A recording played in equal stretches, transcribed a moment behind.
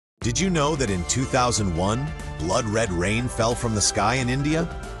Did you know that in 2001, blood red rain fell from the sky in India?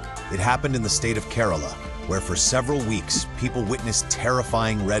 It happened in the state of Kerala, where for several weeks, people witnessed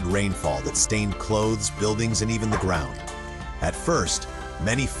terrifying red rainfall that stained clothes, buildings, and even the ground. At first,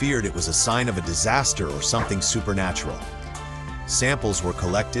 many feared it was a sign of a disaster or something supernatural. Samples were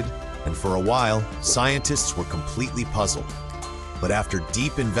collected, and for a while, scientists were completely puzzled. But after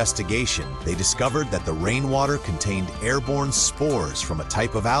deep investigation, they discovered that the rainwater contained airborne spores from a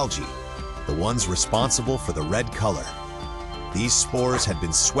type of algae, the ones responsible for the red color. These spores had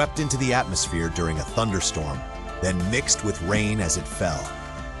been swept into the atmosphere during a thunderstorm, then mixed with rain as it fell.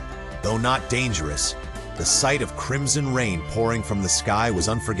 Though not dangerous, the sight of crimson rain pouring from the sky was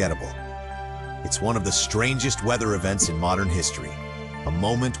unforgettable. It's one of the strangest weather events in modern history, a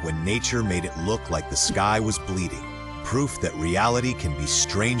moment when nature made it look like the sky was bleeding. Proof that reality can be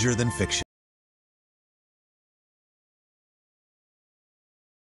stranger than fiction.